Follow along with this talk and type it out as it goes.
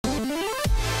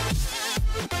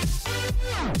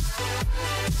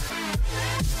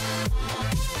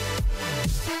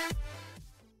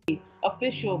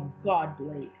official God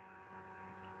Blade.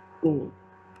 Boom.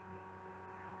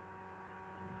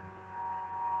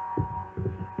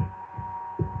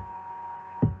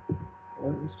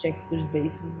 Let's check if there's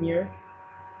bases here.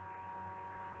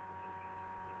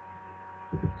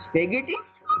 Spaghetti?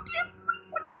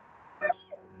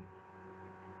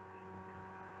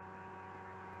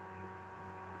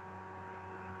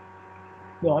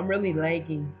 No, I'm really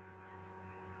lagging.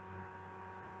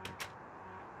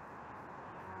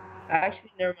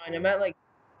 Actually, never mind. I'm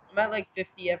at like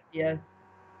 50 FPS.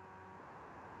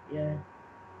 Yeah,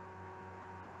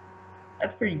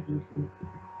 that's pretty decent.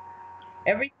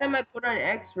 Every time I put on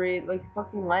X-ray, it like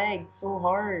fucking lags so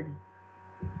hard.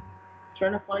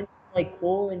 Trying to find like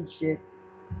coal and shit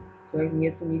so I can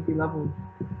get some easy levels.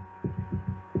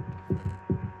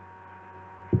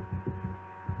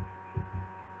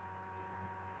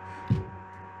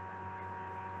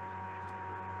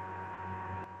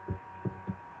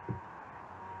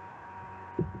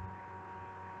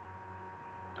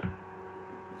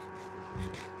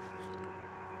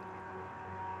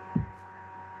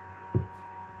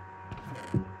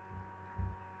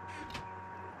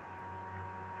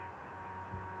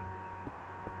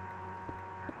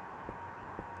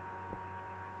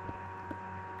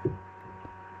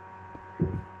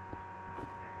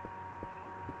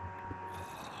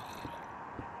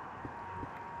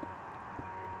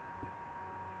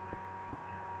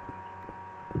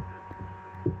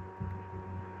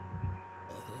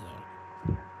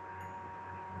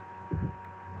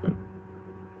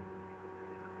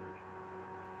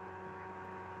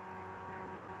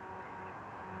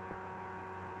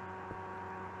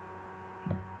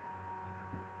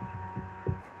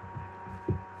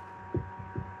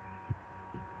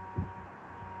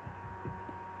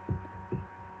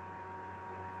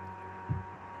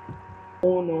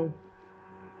 Oh no.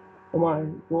 Come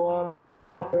on, go up,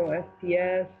 bro,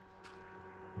 FPS.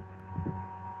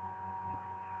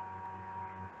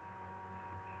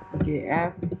 Okay,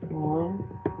 F, home.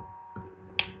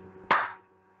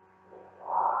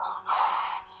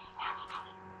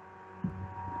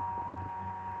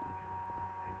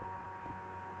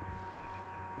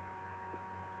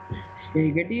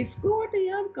 Giggity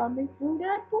Scooty, I'm coming through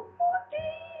that booty.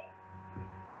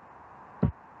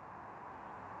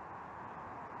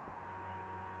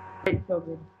 It's so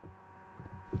good.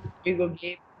 Here you go,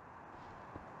 Gabe.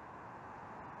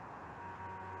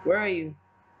 Where are you?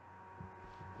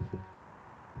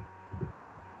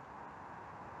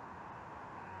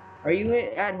 Are you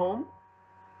at home?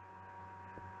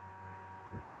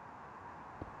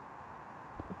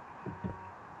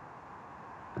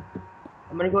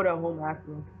 I'm gonna go to home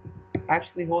after.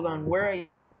 Actually, hold on. Where are you?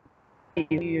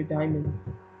 Your diamonds.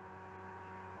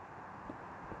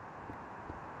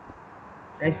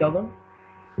 Can I sell them?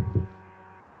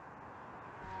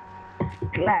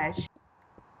 Clash.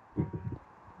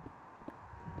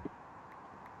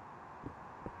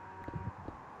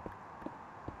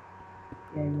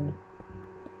 Yeah, I know.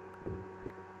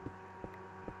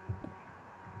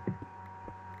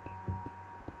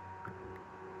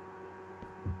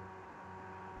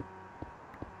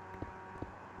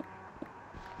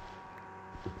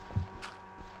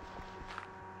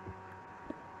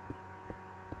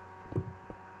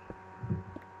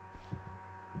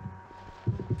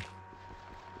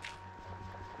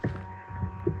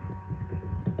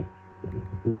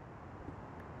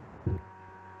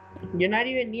 You're not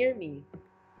even near me.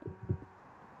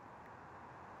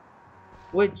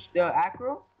 Which, the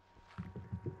acro?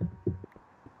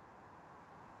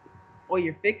 Oh,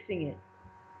 you're fixing it.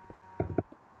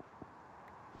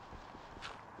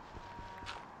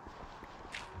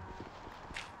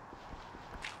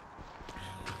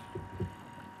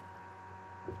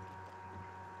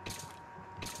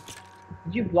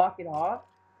 Did you block it off?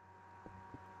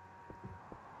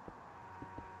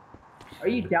 Are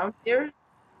you downstairs?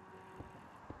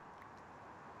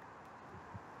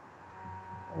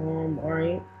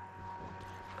 Alright.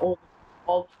 Oh,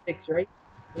 all six, right?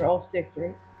 They're all six,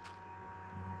 right?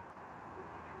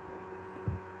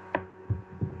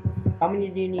 How many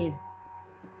do you need?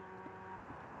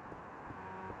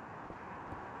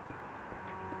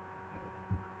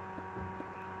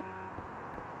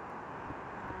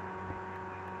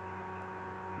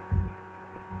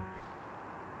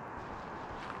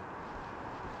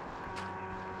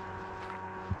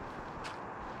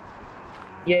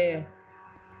 Yeah.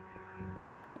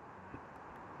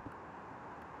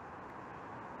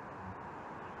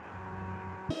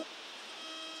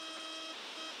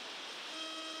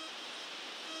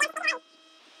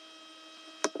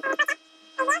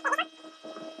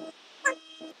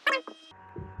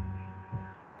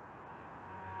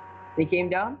 They came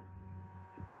down?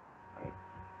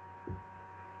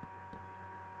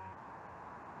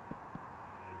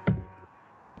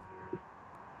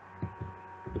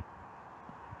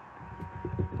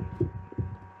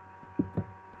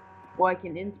 Well, I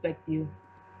can inspect you.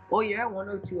 Oh, you're at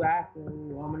 102 Acro.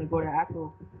 I'm gonna go to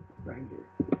Acro Grinder.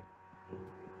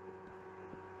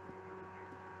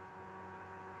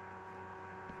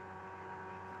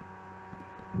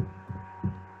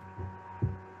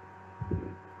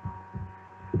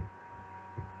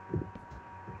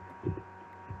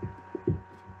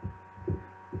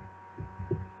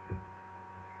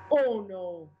 Oh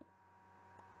no.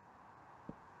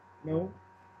 No?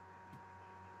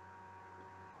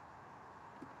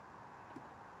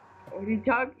 What are you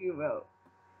talking about?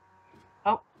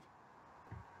 How,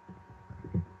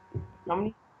 how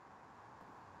many?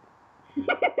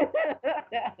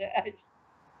 It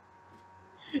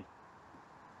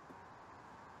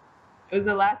was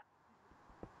the last.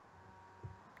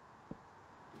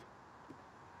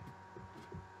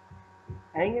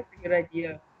 I think it's a good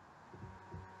idea.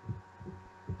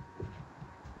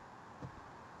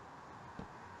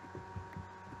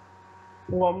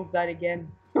 Oh, I almost died again.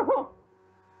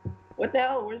 What the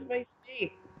hell? Where's my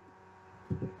steak?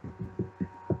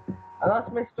 I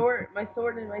lost my sword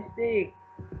and my steak.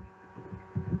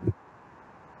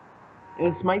 It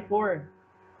was my four.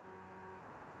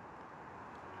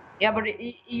 Yeah, but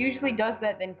it usually does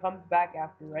that, then comes back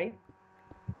after, right?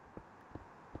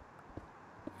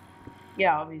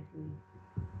 Yeah, obviously.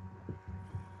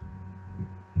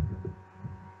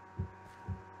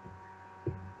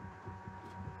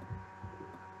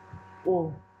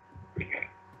 Oh,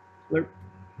 slurp.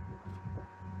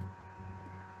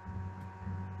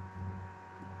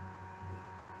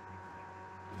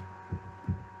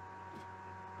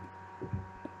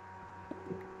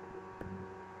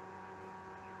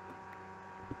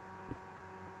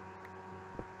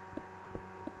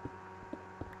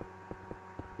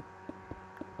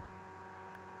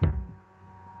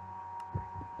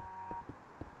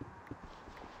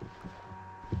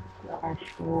 Gosh,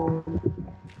 oh.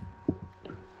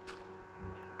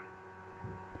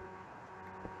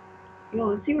 Yo,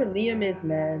 let's see where Liam is,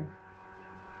 man.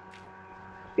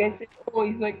 Guys, oh,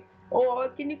 he's like, oh,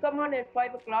 can you come on at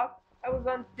 5 o'clock? I was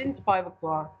on since 5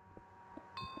 o'clock.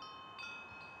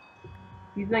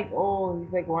 He's like,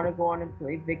 wanna go on and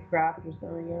play Big Craft or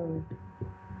something else?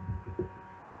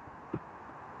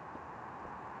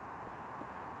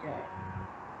 Yeah.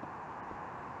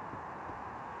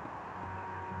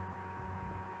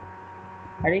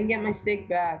 I didn't get my steak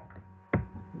back.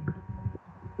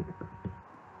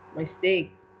 My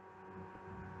steak.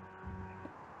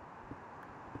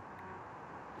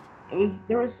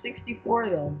 There was 64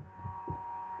 though.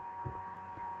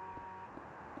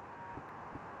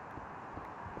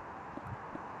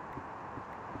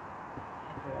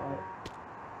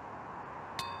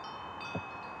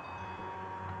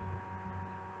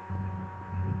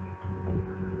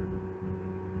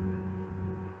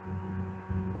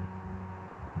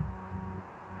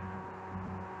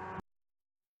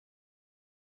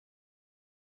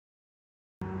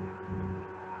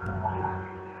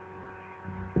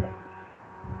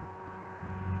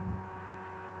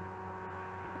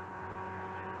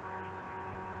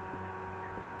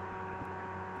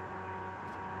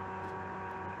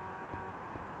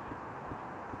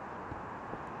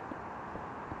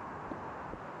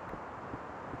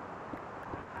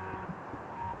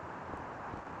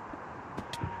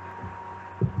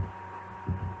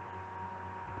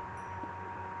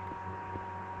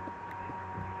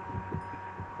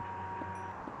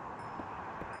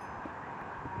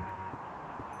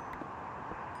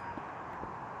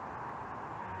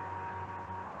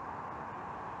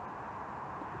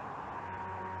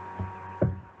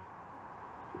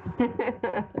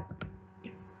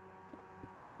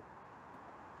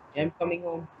 I'm coming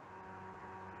home.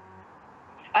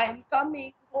 I'm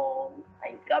coming home.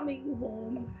 I'm coming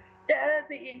home. Tell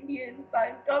the Indians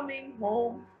I'm coming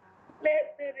home.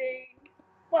 Let the rain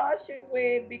wash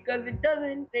away because it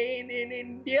doesn't rain in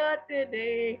India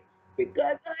today.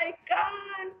 Because I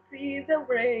can't see the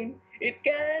rain. It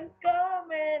can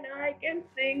come and I can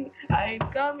sing. I'm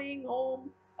coming home.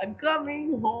 I'm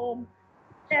coming home.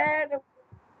 Tell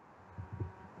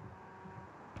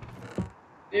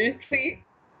seriously?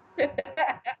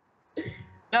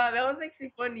 No, that was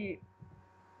actually funny.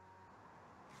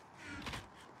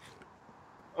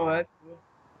 Oh, that's cool.